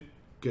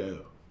Go.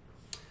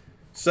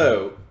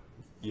 So,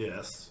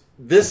 Yes.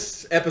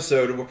 this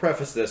episode, we'll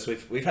preface this.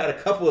 We've had a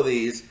couple of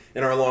these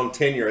in our long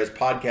tenure as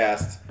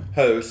podcast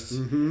hosts.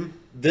 Mm-hmm.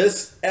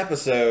 This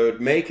episode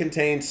may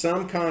contain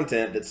some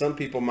content that some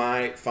people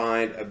might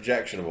find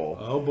objectionable.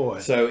 Oh, boy.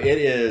 So it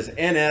is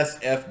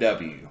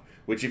NSFW,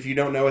 which if you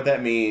don't know what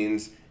that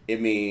means,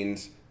 it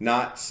means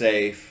not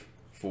safe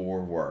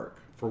for work.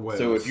 For whales.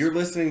 So if you're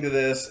listening to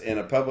this in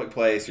a public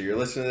place or you're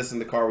listening to this in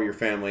the car with your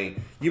family,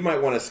 you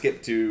might want to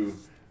skip to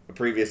a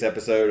previous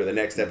episode or the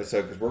next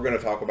episode because we're going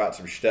to talk about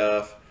some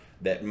stuff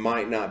that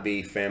might not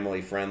be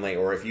family friendly,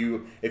 or if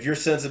your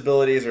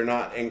sensibilities are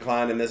not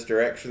inclined in this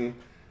direction,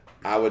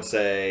 I would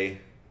say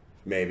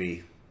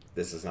maybe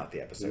this is not the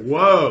episode.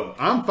 Whoa,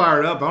 I'm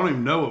fired up. I don't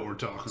even know what we're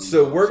talking about.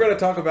 So we're going to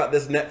talk about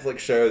this Netflix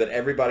show that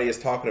everybody is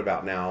talking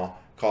about now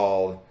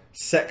called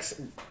Sex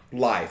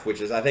Life,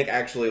 which is, I think,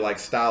 actually like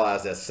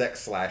stylized as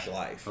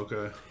Sex/Life.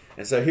 Okay.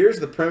 And so here's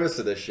the premise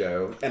of this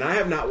show, and I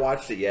have not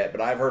watched it yet, but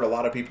I've heard a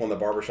lot of people in the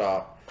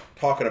barbershop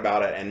talking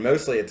about it, and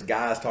mostly it's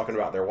guys talking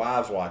about their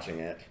wives watching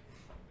it.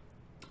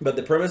 But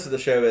the premise of the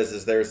show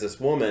is there's this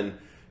woman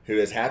who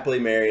is happily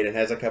married and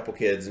has a couple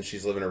kids, and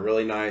she's living a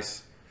really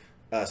nice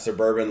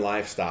suburban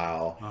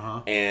lifestyle.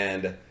 Uh-huh.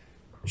 And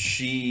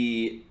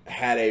she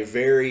had a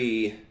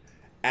very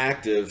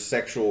active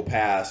sexual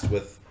past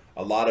with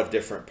a lot of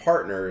different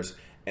partners.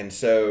 And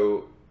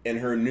so in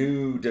her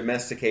new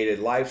domesticated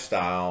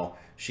lifestyle,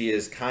 she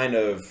is kind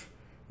of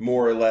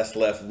more or less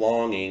left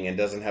longing and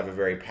doesn't have a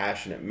very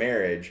passionate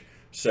marriage.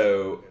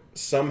 So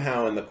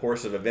somehow in the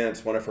course of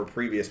events, one of her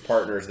previous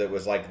partners that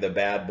was like the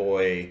bad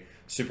boy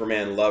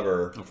Superman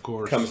lover, Of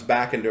course, comes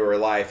back into her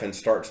life and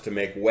starts to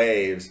make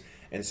waves.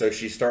 And so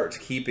she starts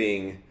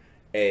keeping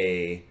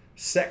a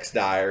sex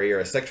diary or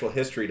a sexual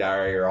history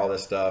diary or all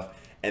this stuff.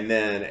 And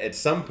then at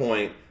some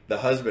point, the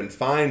husband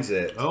finds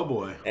it. Oh,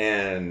 boy.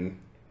 And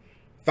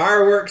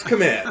fireworks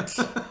commence.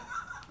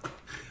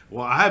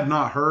 Well, I have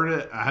not heard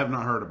it. I have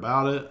not heard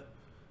about it.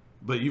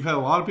 But you've had a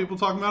lot of people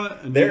talking about it?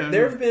 And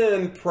There have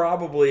been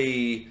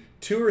probably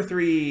 2 or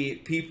 3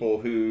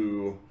 people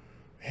who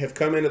have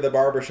come into the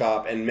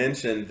barbershop and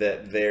mentioned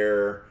that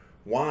their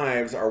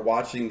wives are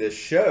watching this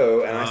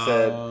show. And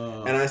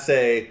I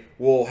say,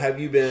 well, have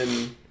you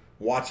been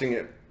watching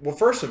it? Well,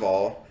 first of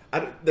all,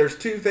 there's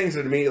 2 things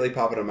that immediately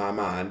pop into my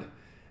mind.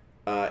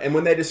 And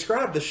when they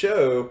describe the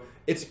show,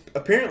 it's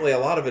apparently a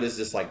lot of it is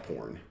just like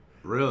porn.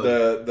 Really?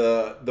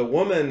 The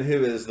woman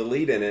who is the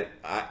lead in it,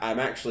 I'm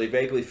actually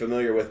vaguely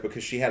familiar with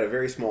because she had a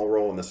very small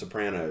role in The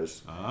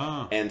Sopranos.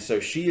 Ah. And so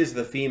she is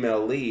the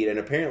female lead, and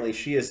apparently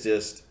she is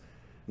just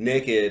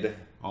naked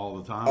All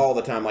the time? all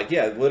the time. Like,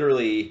 yeah,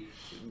 literally,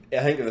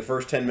 I think in the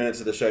first 10 minutes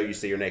of the show, you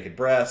see her naked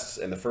breasts.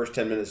 In the first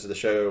 10 minutes of the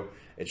show,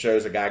 it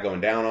shows a guy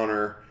going down on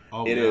her.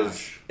 Oh, It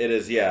gosh.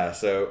 is, yeah.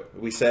 So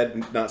we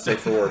said not safe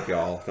for work,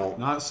 y'all. Don't.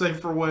 Not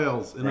safe for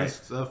whales. Right.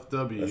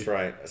 NSFW. That's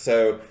right.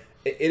 So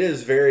it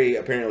is very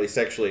apparently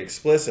sexually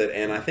explicit,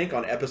 and I think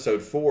on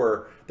episode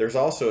 4 there's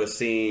also a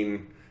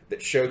scene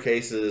that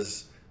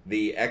showcases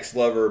the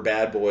ex-lover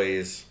bad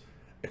boy's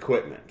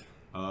equipment.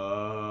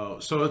 So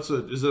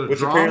is it a Which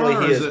drama apparently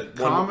or he is is it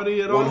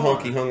comedy at all? one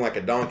honky hung like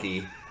a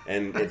donkey,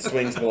 and it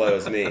swings below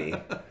his knee.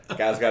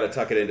 Guy's got to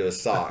tuck it into his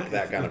sock.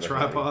 That kind of a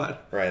tripod. thing.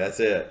 Right. That's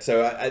it.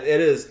 So it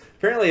is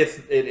apparently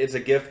it's a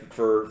gift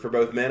for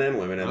both men and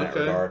women in that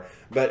Okay. regard.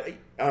 But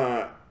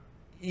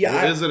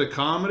yeah, Is it a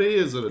comedy?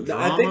 Is it a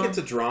drama? I think it's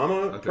a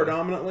drama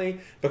predominantly,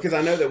 because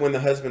I know that when the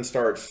husband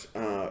starts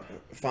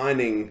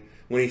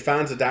when he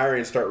finds a diary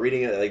and start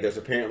reading it, like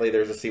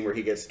there's a scene where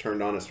he gets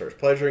turned on and starts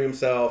pleasuring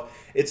himself.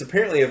 It's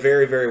apparently a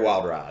very, very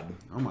wild ride.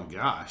 Oh my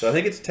gosh! So I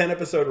think it's a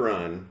 10-episode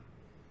run.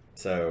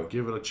 So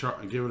give it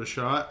a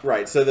shot.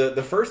 right. So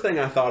the first thing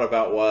I thought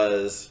about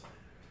was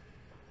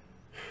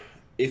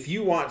if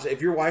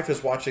your wife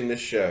is watching this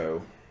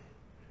show,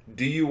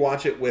 do you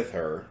watch it with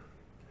her?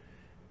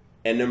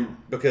 And then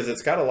because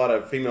it's got a lot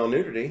of female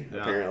nudity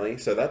apparently,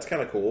 so that's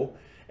kind of cool.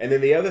 And then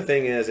the other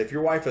thing is, if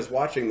your wife is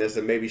watching this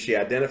and maybe she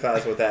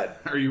identifies with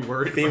that Are you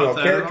worried female about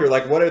that character, at all?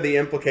 like what are the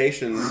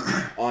implications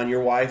on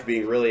your wife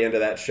being really into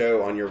that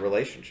show on your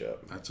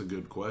relationship? That's a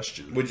good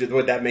question. Would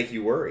that make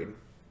you worried?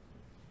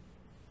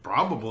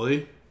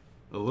 Probably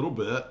a little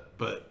bit,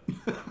 but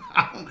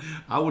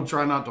I would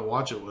try not to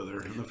watch it with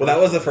her. Well, that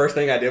was the first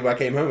thing I did when I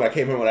came home. I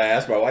came home and I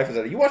asked my wife, I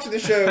said, "Are you watching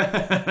this show?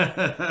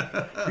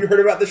 You heard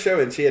about the show?"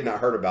 And she had not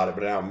heard about it,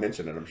 but now I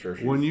mentioned it. I'm sure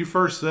she When you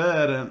first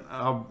said,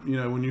 have you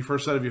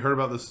heard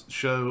about this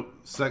show,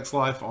 Sex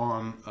Life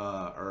on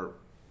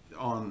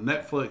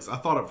Netflix? I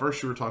thought at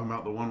first you were talking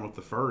about the one with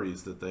the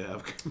furries that they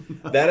have.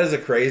 That is a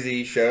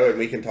crazy show, and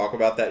we can talk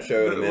about that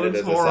show in a minute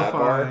as a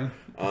sidebar.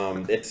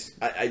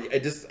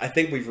 I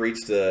think we've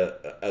reached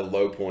a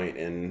low point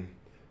in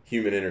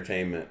human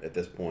entertainment at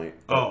this point.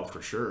 Oh,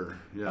 for sure.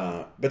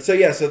 Yeah.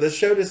 So this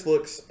show just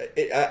looks.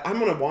 I'm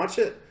going to watch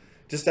it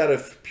just out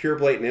of pure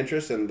blatant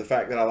interest and the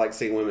fact that I like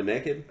seeing women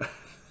naked.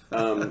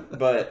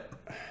 But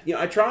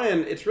I try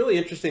and it's really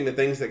interesting the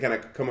things that kind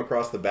of come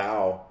across the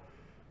bow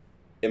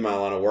in my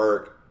line of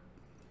work,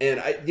 and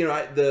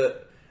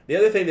the The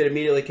other thing that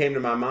immediately came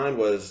to my mind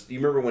was, you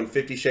remember when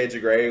 50 Shades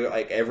of Grey,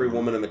 like every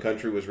woman in the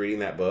country was reading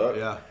that book?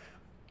 Yeah.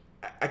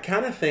 I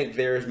kind of think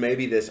there's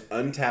maybe this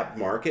untapped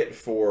market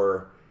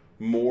for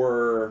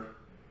more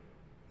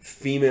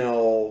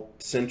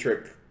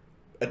female-centric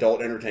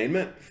adult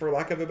entertainment, for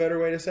lack of a better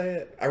way to say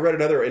it. I read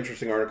another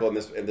interesting article in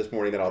this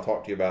morning that I'll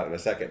talk to you about in a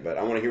second, but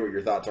I want to hear what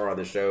your thoughts are on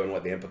this show and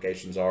what the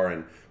implications are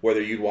and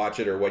whether you'd watch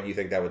it or what you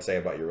think that would say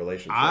about your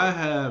relationship. I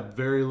have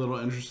very little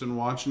interest in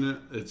watching it,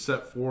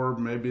 except for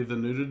maybe the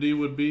nudity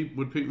would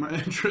pique my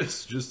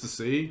interest just to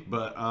see.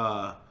 But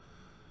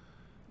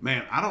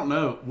man, I don't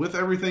know. With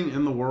everything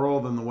in the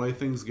world and the way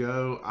things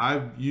go,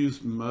 I've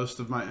used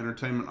most of my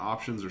entertainment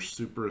options are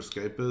super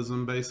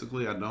escapism,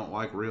 basically. I don't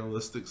like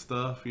realistic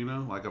stuff, you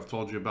know? Like I've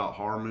told you about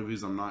horror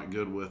movies, I'm not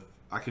good with.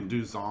 I can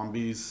do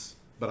zombies,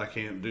 but I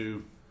can't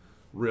do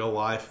real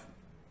life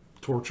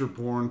torture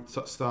porn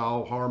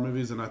style horror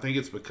movies. And I think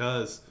it's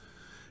because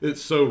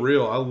it's so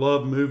real. I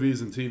love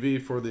movies and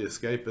TV for the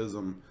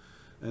escapism.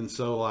 And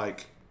so,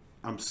 like,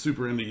 I'm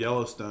super into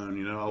Yellowstone,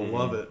 you know? I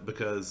love it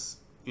because,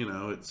 you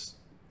know, it's...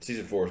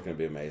 Season 4 is going to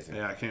be amazing.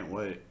 Yeah, I can't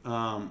wait.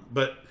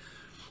 But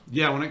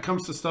yeah, when it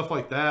comes to stuff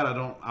like that,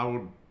 I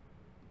would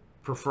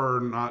prefer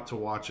not to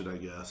watch it, I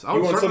guess. I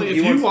would certainly, if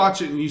you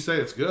watch it and you say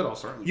it's good, I'll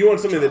certainly. You want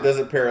something that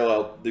doesn't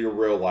parallel your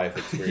real life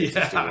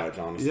experiences too much,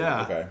 honestly.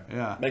 Yeah. Okay.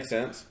 Yeah. Makes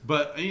sense.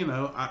 But, you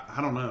know,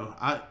 I don't know.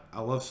 I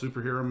love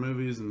superhero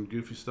movies and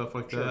goofy stuff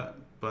like that.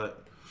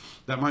 But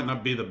that might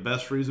not be the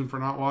best reason for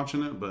not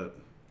watching it, but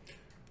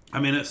I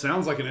mean, it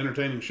sounds like an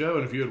entertaining show,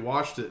 and if you had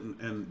watched it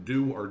and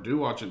do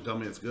watch it and tell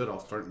me it's good, I'll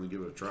certainly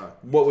give it a try.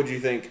 What would you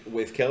think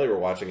if Kelly were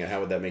watching it? How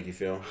would that make you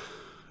feel?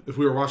 If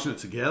we were watching it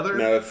together?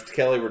 No, if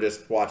Kelly were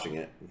just watching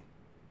it.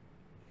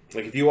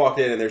 Like, if you walked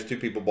in and there's two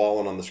people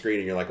bawling on the screen,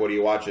 and you're like, what are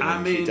you watching?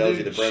 And she tells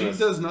you the premise.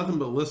 She does nothing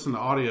but listen to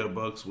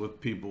audiobooks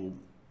with people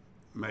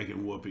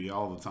making whoopee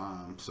all the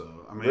time.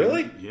 So, I mean,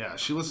 really? Yeah,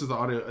 she listens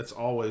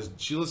to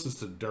she listens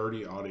to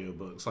dirty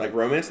audiobooks. Like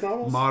romance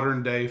novels?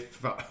 Modern day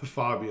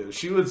Fabio.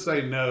 She would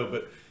say no,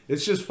 but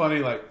it's just funny.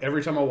 Like,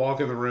 every time I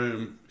walk in the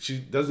room, she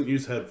doesn't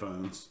use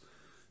headphones,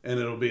 and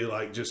it'll be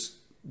like just,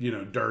 you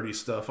know, dirty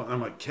stuff. I'm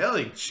like,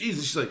 Kelly,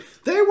 Jesus. She's like,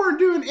 they weren't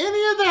doing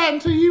any of that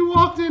until you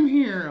walked in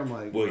here. I'm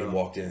like, William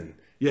walked in.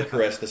 Yeah.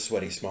 Caressed the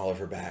sweaty small of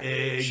her back.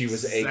 Exactly. She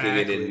was aching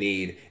and in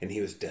need, and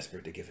he was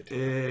desperate to give it to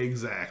her.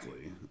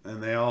 Exactly.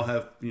 And they all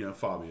have, you know,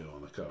 Fabio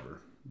on the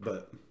cover.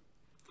 But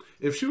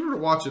if she were to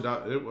watch it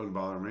out, it wouldn't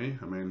bother me.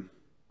 I mean,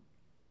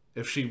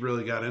 if she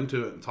really got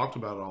into it and talked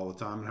about it all the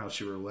time and how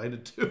she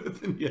related to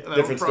it, then yeah,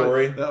 different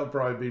story. That would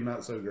probably be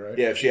not so great.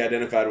 Yeah, if she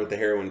identified with the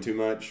heroine too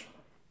much.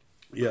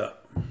 Yeah.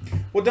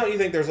 Well, don't you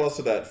think there's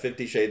also that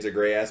 50 Shades of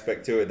Grey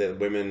aspect to it, that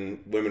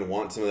women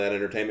want some of that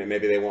entertainment?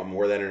 Maybe they want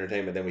more of that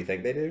entertainment than we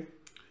think they do?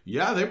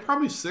 Yeah, they're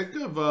probably sick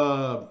of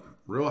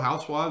Real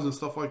Housewives and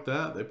stuff like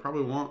that. They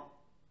probably want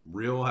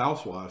Real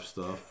Housewives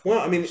stuff. Well,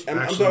 I mean,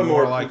 I'm talking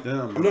more like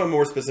them. I'm talking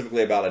more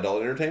specifically about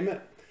adult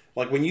entertainment.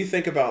 Like, when you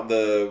think about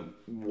the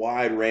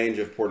wide range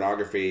of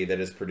pornography that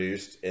is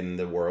produced in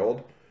the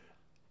world,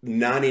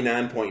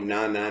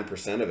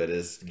 99.99% of it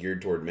is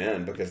geared toward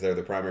men because they're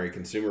the primary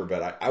consumer.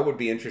 But I would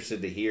be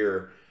interested to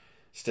hear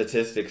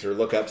statistics or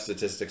look up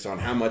statistics on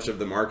how much of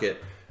the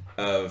market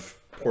of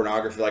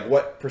pornography, like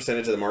what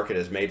percentage of the market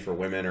is made for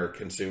women or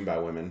consumed by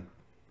women.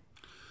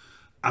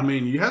 I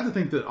mean, you have to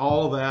think that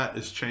all that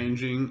is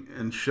changing,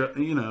 and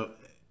you know,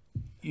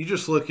 you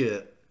just look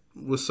at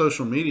with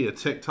social media,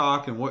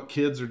 TikTok, and what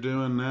kids are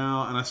doing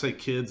now. And I say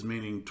kids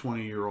meaning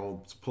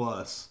 20-year-olds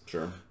plus.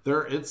 Sure.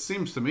 It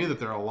seems to me that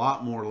they're a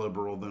lot more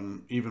liberal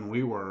than even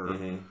we were,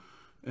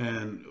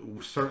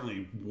 and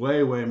certainly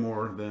way, way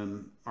more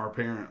than our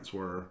parents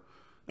were.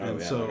 And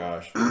my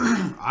gosh.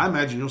 I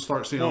imagine you'll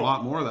start seeing a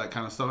lot more of that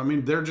kind of stuff. I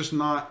mean, they're just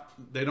not,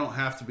 they don't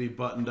have to be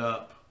buttoned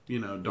up, you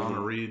know, Donna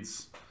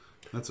Reed's.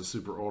 That's a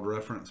super old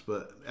reference.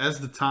 But as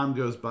the time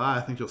goes by,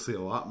 I think you'll see a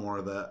lot more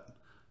of that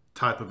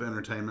type of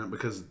entertainment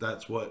because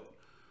that's what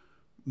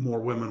more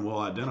women will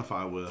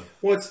identify with.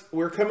 Well,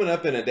 we're coming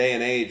up in a day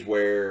and age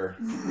where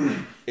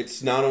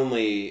it's not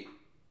only,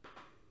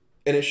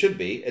 and it should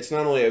be, it's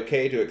not only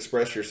okay to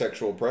express your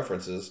sexual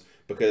preferences,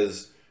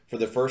 because for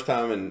the first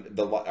time in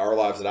our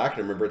lives that I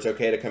can remember, it's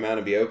okay to come out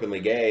and be openly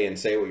gay and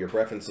say what your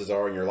preferences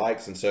are and your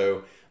likes. And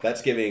so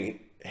that's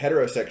giving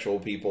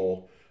heterosexual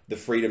people the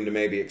freedom to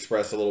maybe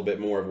express a little bit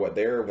more of what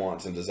their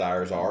wants and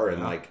desires are.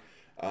 And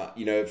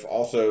you know, if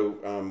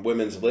also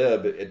women's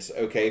lib, it's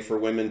okay for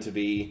women to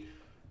be,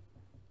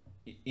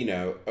 you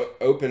know,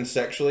 open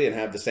sexually and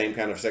have the same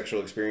kind of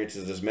sexual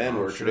experiences as men,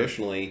 where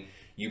traditionally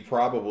you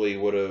probably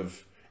would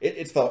have.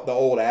 It's the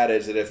old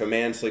adage that if a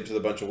man sleeps with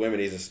a bunch of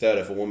women, he's a stud.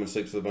 If a woman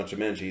sleeps with a bunch of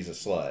men, she's a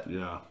slut.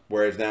 Yeah.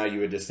 Whereas now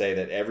you would just say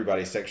that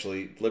everybody's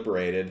sexually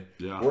liberated.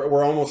 Yeah.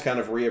 We're almost kind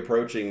of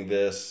reapproaching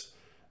this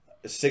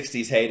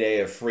 60s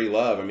heyday of free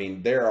love. I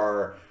mean, there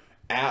are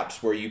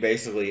apps where you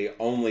basically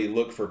only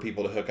look for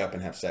people to hook up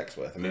and have sex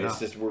with. I mean, it's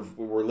just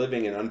we're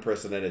living in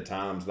unprecedented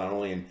times, not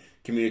only in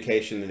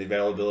communication and the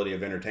availability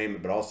of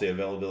entertainment, but also the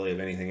availability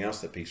of anything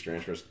else that piques your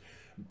interest.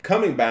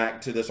 Coming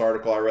back to this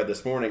article I read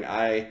this morning,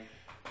 I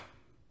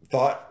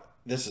thought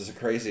this is the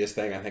craziest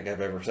thing I think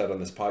I've ever said on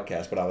this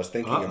podcast, but I was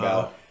thinking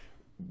about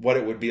what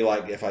it would be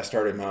like if I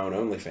started my own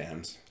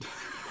OnlyFans.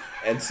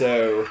 And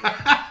so...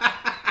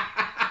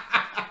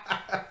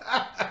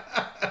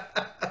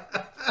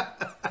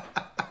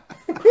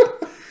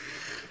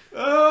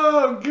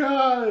 Oh,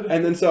 God.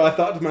 And then so I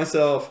thought to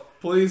myself...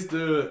 Please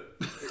do it.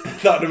 I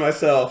thought to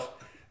myself,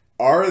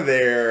 are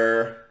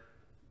there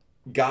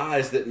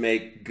guys that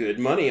make good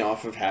money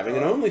off of having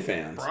an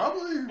OnlyFans?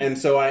 Probably. And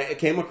so I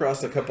came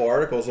across a couple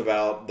articles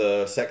about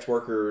the sex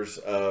workers,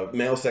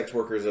 male sex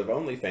workers of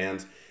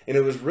OnlyFans, and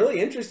it was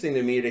really interesting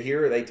to me to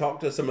hear they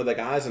talked to some of the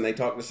guys and they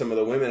talked to some of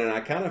the women, and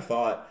I kind of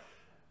thought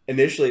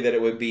initially that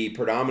it would be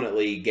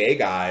predominantly gay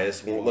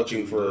guys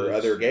looking for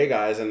other gay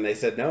guys, and they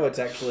said no, it's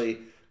actually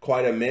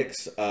quite a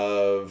mix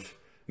of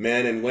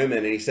men and women.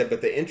 And he said,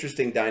 but the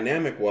interesting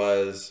dynamic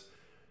was,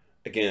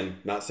 again,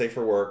 not safe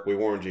for work, we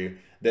warned you,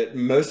 that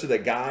most of the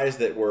guys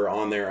that were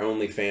on their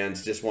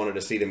OnlyFans just wanted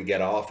to see them get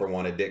off or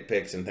wanted dick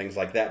pics and things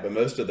like that. But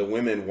most of the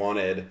women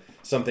wanted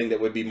something that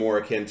would be more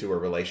akin to a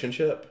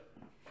relationship.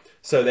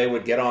 So they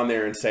would get on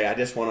there and say, I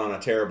just went on a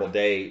terrible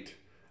date.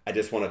 I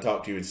just want to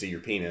talk to you and see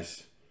your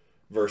penis.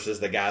 Versus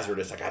the guys were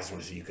just like, I just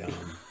want to see you come.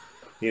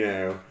 You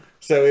know?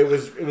 So it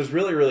was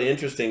really, really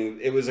interesting.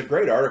 It was a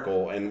great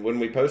article. And when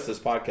we post this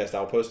podcast,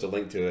 I'll post a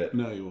link to it.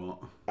 No, you won't.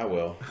 I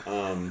will.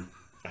 I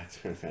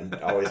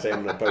always say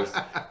I'm going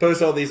to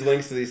post all these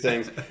links to these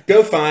things.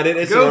 Go find it.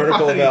 It's an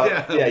article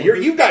about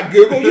you've got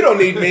Google. You don't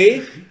need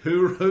me.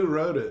 Who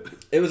wrote it?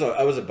 It was a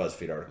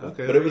BuzzFeed article.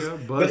 Okay, but it was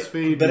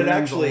BuzzFeed. But it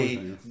actually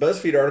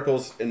BuzzFeed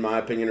articles, in my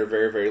opinion, are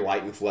very, very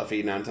light and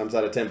fluffy 9 times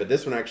out of 10. But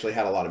this one actually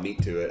had a lot of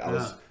meat to it. I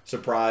was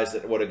surprised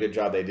at what a good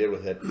job they did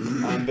with it.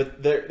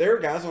 But there are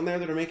guys on there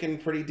that are making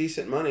pretty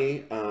decent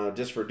money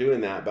just for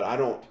doing that. But I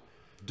don't.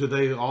 Do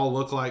they all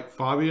look like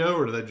Fabio,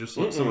 or do they just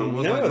look someone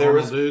look like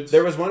normal dudes?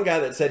 There was one guy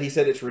that said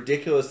it's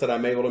ridiculous that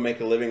I'm able to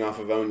make a living off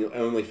of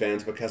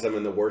OnlyFans because I'm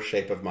in the worst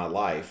shape of my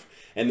life.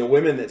 And the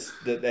women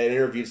that they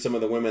interviewed, some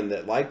of the women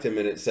that liked him,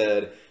 and it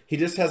said he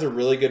just has a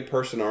really good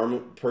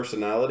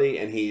personality,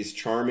 and he's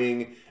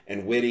charming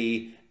and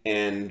witty,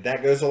 and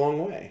that goes a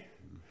long way,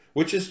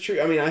 which is true.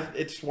 I mean,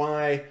 it's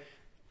why,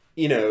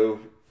 you know,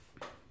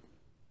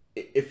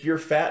 if you're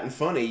fat and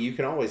funny, you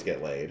can always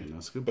get laid.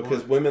 That's a good because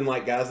point. women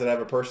like guys that have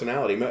a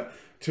personality.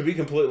 To be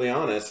completely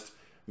honest,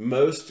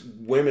 most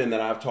women that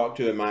I've talked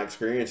to in my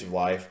experience of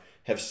life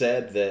have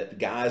said that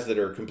guys that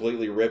are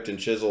completely ripped and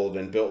chiseled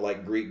and built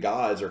like Greek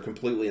gods are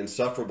completely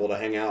insufferable to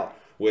hang out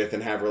with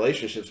and have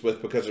relationships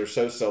with because they're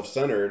so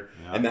self-centered,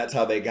 and that's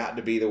how they got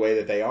to be the way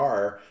that they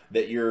are,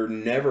 that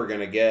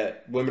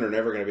women are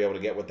never going to be able to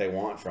get what they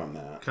want from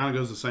that. Kind of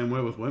goes the same way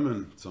with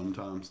women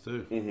sometimes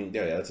too. Mm-hmm.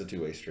 Yeah, that's a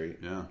two-way street.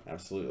 Yeah,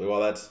 absolutely. Well,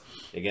 that's,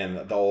 again,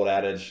 the old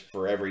adage,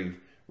 for every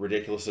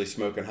ridiculously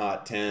smoking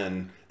hot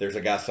 10, there's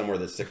a guy somewhere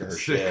that's sick of her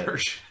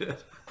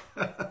shit.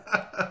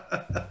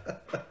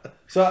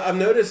 So I've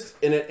noticed,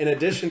 in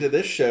addition to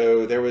this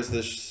show, there was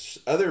this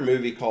other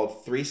movie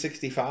called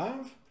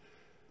 365,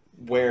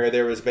 where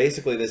there was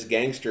basically this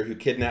gangster who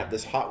kidnapped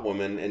this hot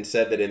woman and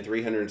said that in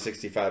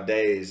 365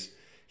 days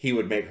he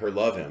would make her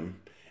love him.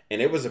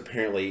 And it was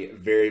apparently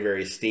very,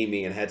 very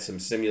steamy and had some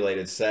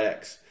simulated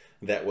sex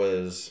that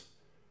was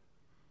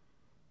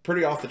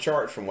pretty off the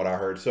charts from what I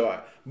heard.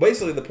 So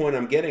basically the point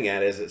I'm getting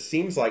at is it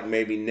seems like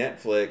maybe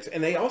Netflix,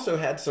 and they also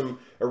had some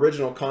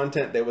original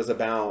content that was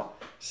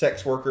about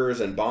sex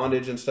workers and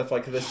bondage and stuff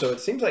like this. So it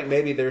seems like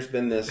maybe there's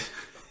been this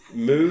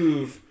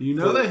move.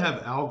 They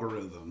have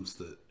algorithms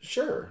that...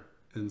 Sure.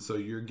 And so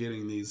you're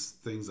getting these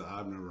things that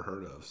I've never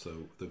heard of. So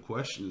the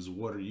question is,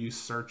 what are you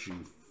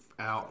searching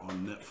out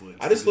on Netflix?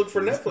 I just look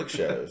for Netflix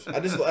shows. I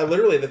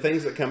literally, the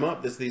things that come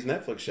up is these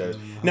Netflix shows.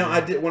 Now,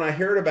 when I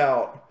heard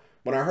about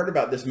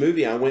this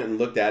movie, I went and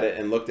looked at it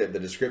and looked at the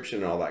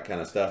description and all that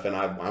kind of stuff. And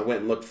I went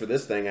and looked for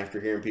this thing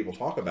after hearing people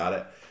talk about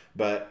it.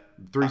 But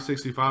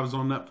 365 is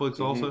on Netflix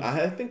also?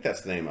 I think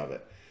that's the name of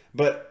it.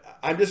 But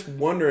I'm just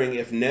wondering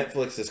if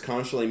Netflix is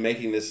consciously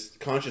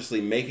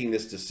making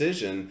this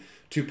decision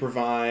to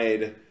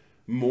provide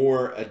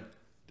more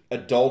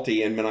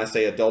adulty, and when I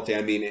say adulty,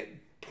 I mean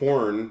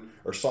porn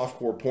or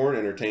softcore porn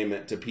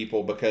entertainment to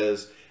people,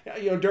 because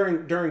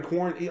during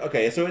quarantine.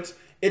 Okay, so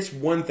it's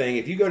one thing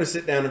if you go to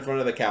sit down in front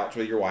of the couch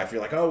with your wife,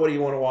 you're like, oh, what do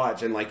you want to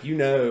watch? And like,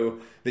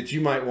 that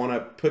you might want to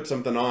put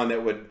something on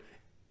that would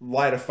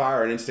light a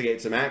fire and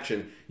instigate some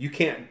action. You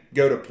can't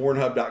go to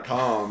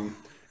Pornhub.com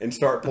and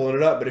start pulling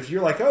it up. But if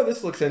you're like, oh,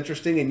 this looks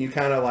interesting, and you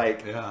kind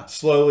of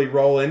slowly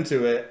roll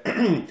into it,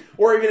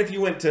 or even if you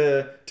went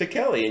to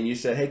Kelly and you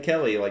said, hey,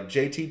 Kelly, like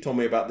JT told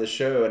me about this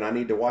show and I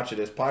need to watch it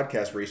as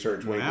podcast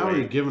research. Now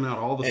you're giving out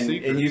all the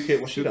secrets. And you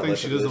could, she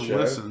thinks she doesn't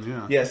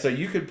listen. Yeah. So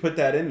you could put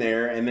that in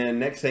there, and then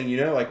next thing you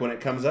know, like when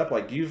it comes up,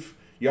 like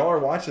y'all are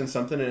watching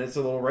something and it's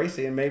a little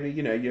racy, and maybe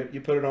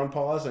you put it on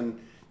pause and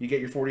you get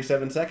your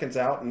 47 seconds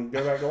out and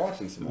go back to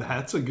watching some more.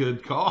 That's a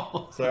good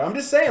call. So I'm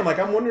just saying, like,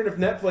 I'm wondering if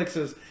Netflix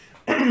is.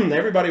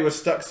 Everybody was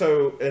stuck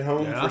so at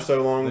home for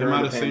so long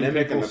during the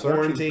pandemic and the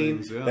quarantine.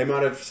 Things, yeah. They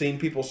might have seen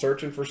people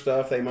searching for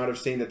stuff. They might have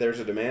seen that there's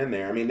a demand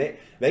there. I mean,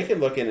 they can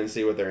look in and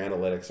see what their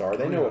analytics are.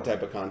 They know what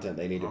type of content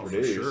they need to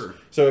produce. For sure.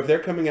 So if they're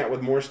coming out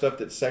with more stuff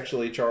that's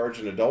sexually charged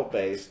and adult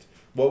based,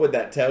 what would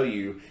that tell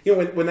you? You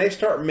know, when they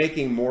start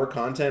making more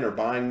content or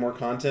buying more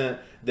content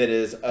that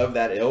is of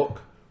that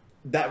ilk,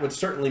 that would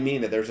certainly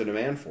mean that there's a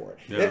demand for it.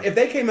 Yeah. If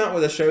they came out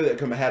with a show that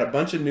had a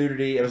bunch of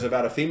nudity, it was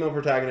about a female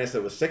protagonist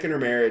that was sick in her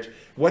marriage,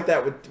 what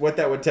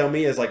that would tell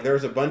me is like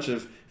there's a bunch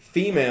of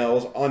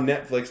females on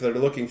Netflix that are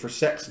looking for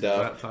sex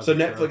stuff. So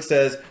Netflix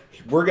says,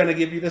 we're going to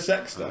give you the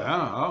sex stuff.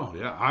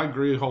 Yeah, I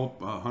agree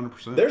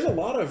 100%. There's a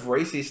lot of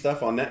racy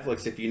stuff on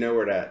Netflix if you know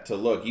where to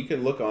look. You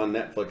can look on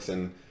Netflix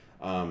and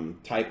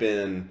type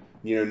in,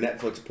 you know,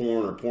 Netflix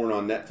porn or porn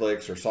on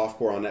Netflix or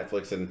softcore on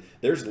Netflix, and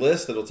there's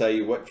lists that'll tell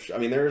you what. I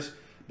mean, there's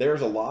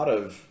a lot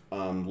of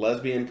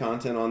lesbian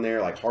content on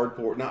there, like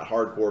hardcore, not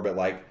hardcore, but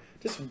like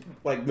just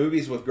like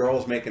movies with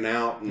girls making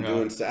out and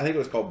doing. I think it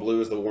was called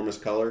 "Blue is the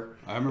Warmest Color."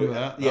 I remember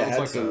that. That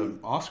was like an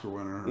Oscar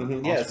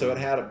winner. So it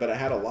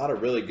had a lot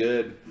of really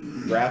good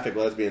graphic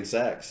lesbian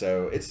sex.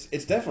 So it's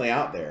definitely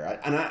out there,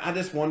 and I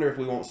just wonder if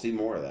we won't see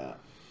more of that.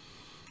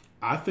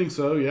 I think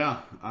so. Yeah,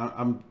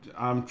 I'm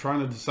trying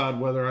to decide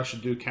whether I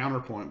should do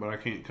counterpoint, but I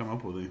can't come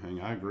up with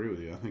anything. I agree with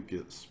you. I think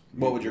it's.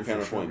 What would your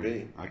counterpoint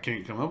be? I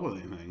can't come up with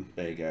anything.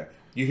 There you go.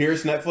 You hear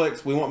us,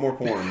 Netflix? We want more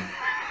porn.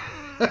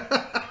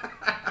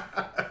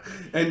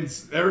 And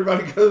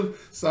everybody go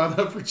sign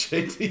up for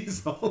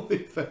JT's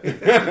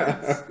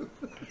OnlyFans.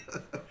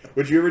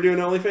 Would you ever do an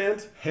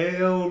OnlyFans?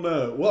 Hell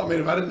no. Well, I mean,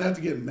 if I didn't have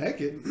to get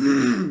naked,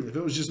 if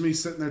it was just me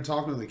sitting there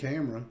talking to the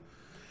camera.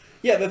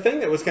 Yeah, the thing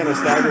that was kind of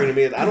staggering to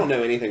me is I don't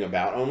know anything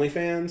about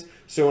OnlyFans.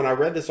 So when I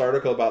read this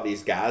article about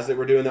these guys that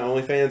were doing the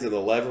OnlyFans and the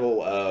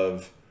level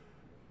of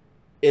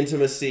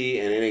intimacy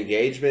and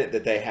engagement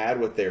that they had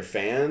with their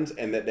fans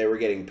and that they were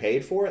getting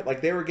paid for it,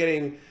 like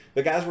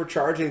the guys were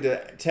charging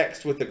to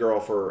text with the girl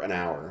for an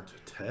hour.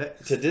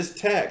 To just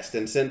text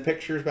and send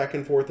pictures back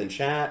and forth and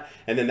chat,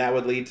 and then that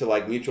would lead to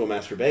like mutual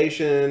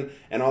masturbation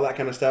and all that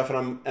kind of stuff.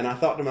 And I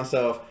thought to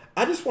myself,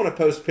 I just want to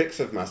post pics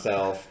of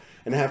myself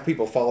and have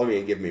people follow me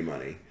and give me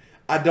money.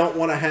 I don't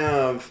want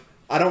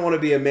to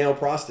be a male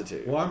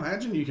prostitute. Well, I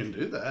imagine you can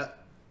do that.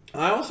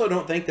 I also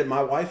don't think that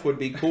my wife would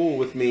be cool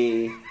with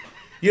me.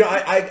 You know,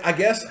 I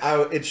guess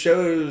it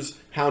shows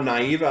how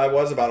naive I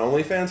was about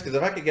OnlyFans, because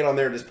if I could get on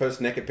there and just post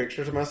naked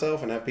pictures of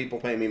myself and have people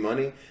pay me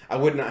money, I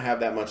would not have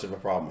that much of a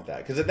problem with that.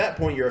 Because at that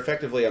point, you're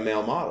effectively a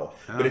male model.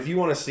 Huh. But if you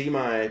want to see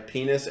my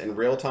penis in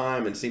real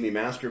time and see me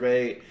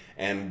masturbate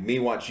and me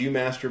watch you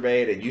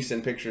masturbate and you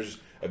send pictures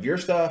of your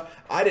stuff,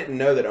 I didn't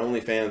know that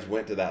OnlyFans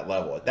went to that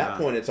level. At that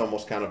point, it's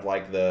almost kind of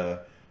like the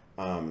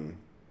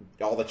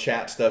all the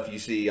chat stuff you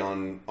see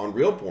on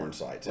real porn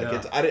sites.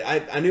 Like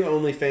I knew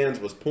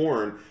OnlyFans was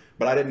porn,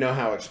 but I didn't know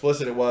how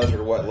explicit it was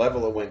or what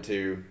level it went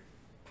to.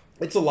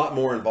 It's a lot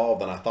more involved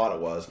than I thought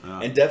it was,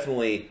 and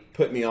definitely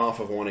put me off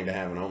of wanting to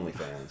have an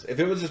OnlyFans. If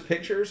it was just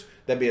pictures,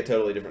 that'd be a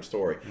totally different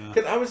story.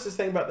 Because I was just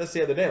thinking about this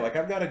the other day. Like,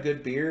 I've got a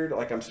good beard.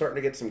 Like, I'm starting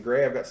to get some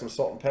gray. I've got some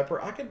salt and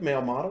pepper. I could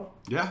male model.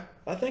 Yeah.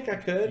 I think I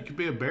could. You could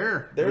be a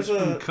bear. There's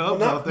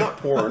not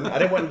porn. I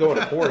didn't want to go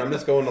into porn. I'm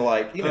just going to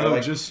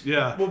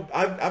Well,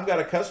 I've got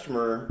a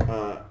customer,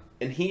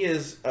 and he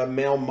is a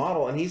male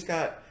model, and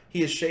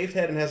he has shaved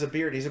head and has a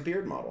beard. He's a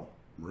beard model.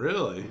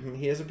 Really? Mm-hmm.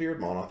 He has a beard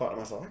model. I thought to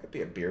myself, I could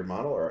be a beard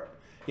model, or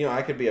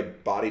I could be a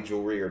body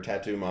jewelry or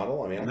tattoo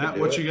model. I mean, you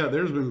got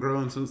there's been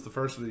growing since the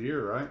first of the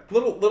year, right?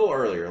 Little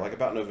earlier, like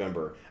about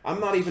November. I'm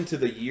not even to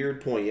the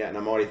yeared point yet, and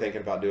I'm already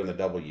thinking about doing the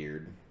double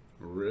yeared.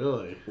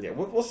 Really? Yeah,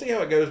 we'll see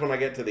how it goes when I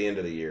get to the end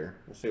of the year.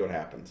 We'll see what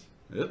happens.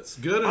 It's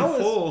good and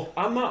full.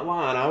 I'm not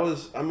lying. I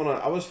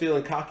was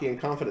feeling cocky and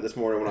confident this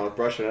morning when I was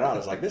brushing it out. I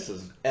was like, this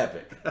is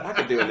epic. I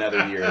could do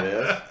another year of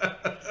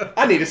this.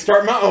 I need to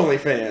start my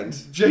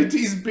OnlyFans.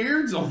 JT's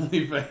Beard's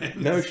OnlyFans.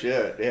 No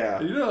shit,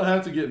 yeah. You don't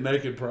have to get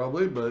naked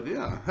probably, but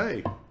yeah,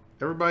 hey.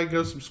 Everybody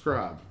go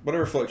subscribe.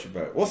 Whatever floats your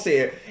boat. We'll see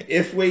it.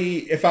 If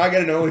I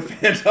get an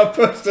OnlyFans, I'll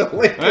post a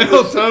link.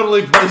 I'll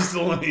totally post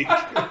the link.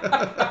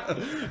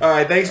 All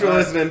right, thanks for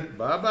listening.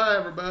 Bye-bye,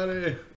 everybody.